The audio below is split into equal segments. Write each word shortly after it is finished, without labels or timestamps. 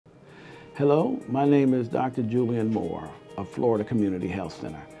Hello, my name is Dr. Julian Moore of Florida Community Health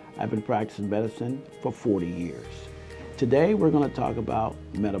Center. I've been practicing medicine for 40 years. Today we're going to talk about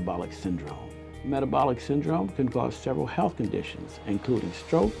metabolic syndrome. Metabolic syndrome can cause several health conditions, including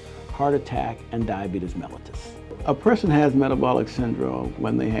stroke, heart attack, and diabetes mellitus. A person has metabolic syndrome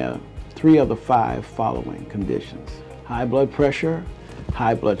when they have 3 of the 5 following conditions: high blood pressure,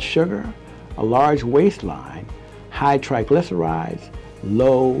 high blood sugar, a large waistline, high triglycerides,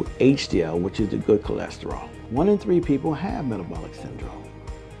 low HDL, which is the good cholesterol. 1 in 3 people have metabolic syndrome.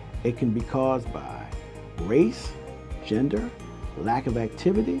 It can be caused by race, gender, lack of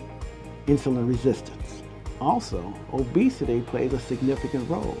activity, insulin resistance. Also, obesity plays a significant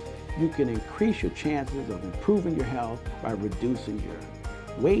role. You can increase your chances of improving your health by reducing your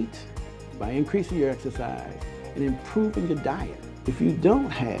weight, by increasing your exercise, and improving your diet. If you don't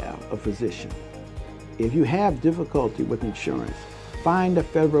have a physician, if you have difficulty with insurance, find a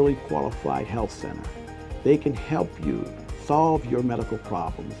federally qualified health center. They can help you solve your medical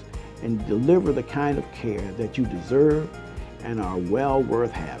problems and deliver the kind of care that you deserve and are well worth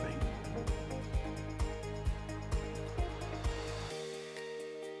having.